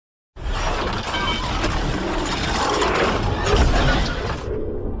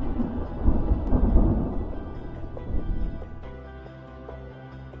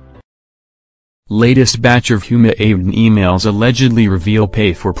Latest batch of Huma Abedin emails allegedly reveal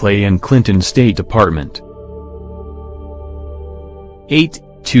pay-for-play in Clinton State Department. 8,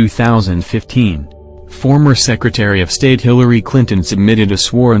 2015. Former Secretary of State Hillary Clinton submitted a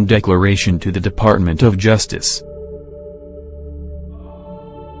sworn declaration to the Department of Justice.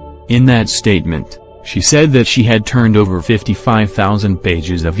 In that statement, she said that she had turned over 55,000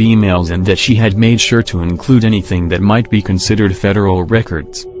 pages of emails and that she had made sure to include anything that might be considered federal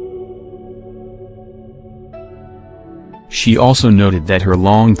records. She also noted that her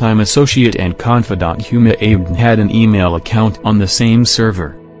longtime associate and confidant Huma Abedin had an email account on the same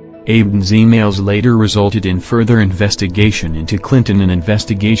server. Abedin's emails later resulted in further investigation into Clinton, an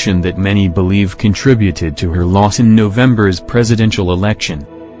investigation that many believe contributed to her loss in November's presidential election.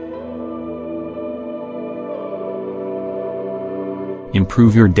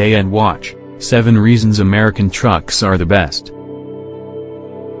 Improve your day and watch 7 Reasons American Trucks Are the Best.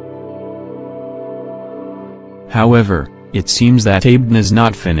 However, it seems that Abedin is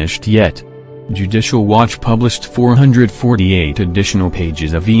not finished yet. Judicial Watch published 448 additional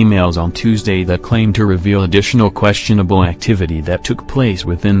pages of emails on Tuesday that claim to reveal additional questionable activity that took place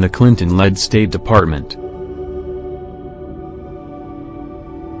within the Clinton-led State Department.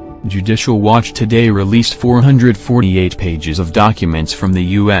 Judicial Watch today released 448 pages of documents from the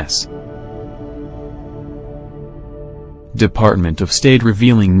U.S. Department of State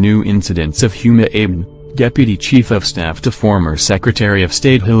revealing new incidents of Huma Abedin, Deputy Chief of Staff to former Secretary of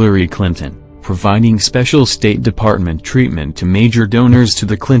State Hillary Clinton, providing special State Department treatment to major donors to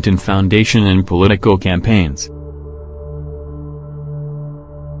the Clinton Foundation and political campaigns.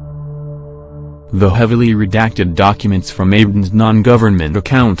 The heavily redacted documents from Abedin's non-government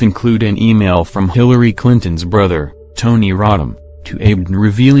account include an email from Hillary Clinton's brother, Tony Rodham, to Abedin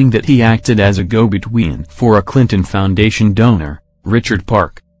revealing that he acted as a go-between for a Clinton Foundation donor, Richard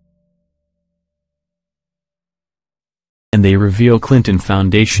Park. And they reveal Clinton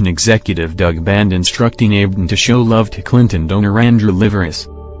Foundation executive Doug Band instructing Abedin to show love to Clinton donor Andrew Liveris.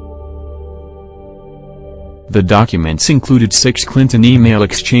 The documents included 6 Clinton email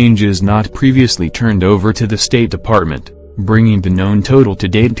exchanges not previously turned over to the State Department, bringing the known total to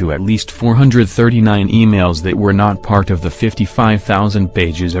date to at least 439 emails that were not part of the 55,000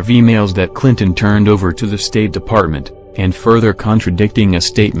 pages of emails that Clinton turned over to the State Department, and further contradicting a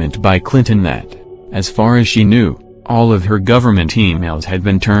statement by Clinton that, as far as she knew, all of her government emails had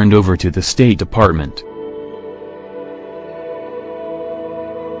been turned over to the State Department.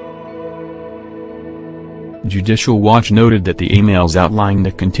 Judicial Watch noted that the emails outline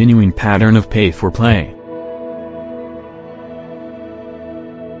the continuing pattern of pay-for-play.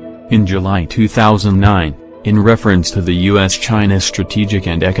 In July 2009, in reference to the U.S.-China Strategic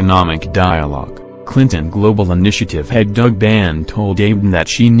and Economic Dialogue, Clinton Global Initiative head Doug Band told Abedin that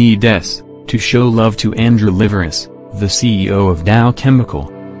she needs to show love to Andrew Liveris, the CEO of Dow Chemical.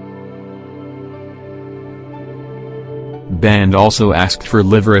 Band also asked for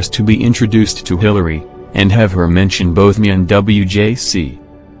Liveris to be introduced to Hillary, and have her mention both me and WJC.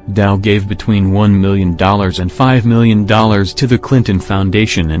 Dow gave between $1 million and $5 million to the Clinton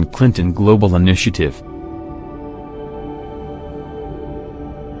Foundation and Clinton Global Initiative.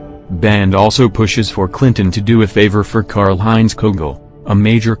 Band also pushes for Clinton to do a favor for Karl-Heinz Kogel, a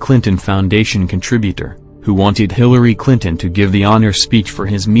major Clinton Foundation contributor, who wanted Hillary Clinton to give the honor speech for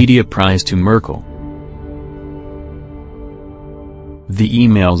his media prize to Merkel. The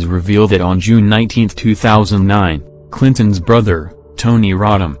emails reveal that on June 19, 2009, Clinton's brother, Tony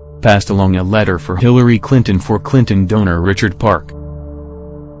Rodham, passed along a letter for Hillary Clinton for Clinton donor Richard Park.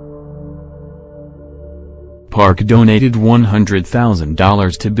 Park donated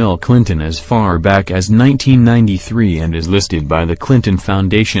 $100,000 to Bill Clinton as far back as 1993 and is listed by the Clinton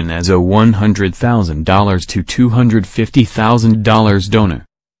Foundation as a $100,000 to $250,000 donor.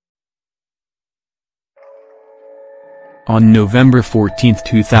 On November 14,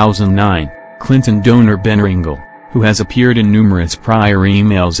 2009, Clinton donor Ben Ringel, who has appeared in numerous prior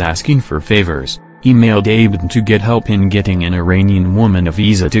emails asking for favors, emailed Abedin to get help in getting an Iranian woman a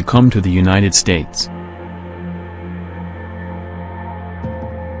visa to come to the United States.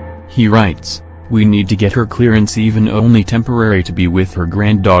 He writes, "We need to get her clearance, even only temporary, to be with her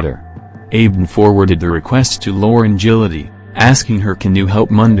granddaughter." Abedin forwarded the request to Lauren Gillity, asking her, "Can you help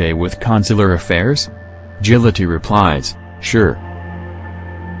Monday with consular affairs?" Gillity replies, "Sure.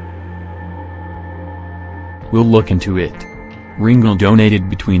 We'll look into it." Ringel donated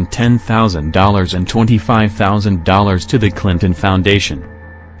between $10,000 and $25,000 to the Clinton Foundation.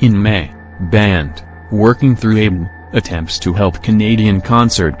 In May, Band, working through Abedin, attempts to help Canadian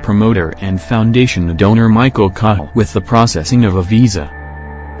concert promoter and foundation donor Michael Cahill with the processing of a visa.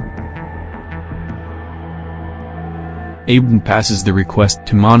 Abedin passes the request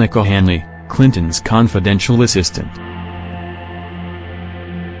to Monica Hanley, Clinton's confidential assistant.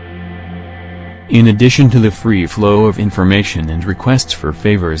 In addition to the free flow of information and requests for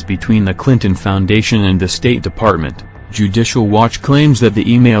favors between the Clinton Foundation and the State Department, Judicial Watch claims that the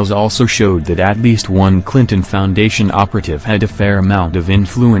emails also showed that at least one Clinton Foundation operative had a fair amount of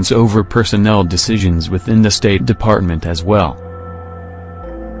influence over personnel decisions within the State Department as well.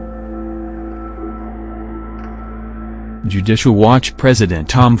 Judicial Watch President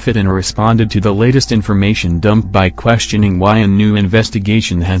Tom Fitton responded to the latest information dump by questioning why a new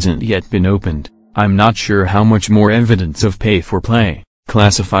investigation hasn't yet been opened. "I'm not sure how much more evidence of pay-for-play,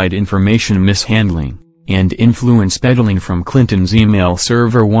 classified information mishandling, and influence peddling from Clinton's email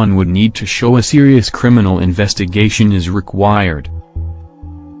server one would need to show a serious criminal investigation is required."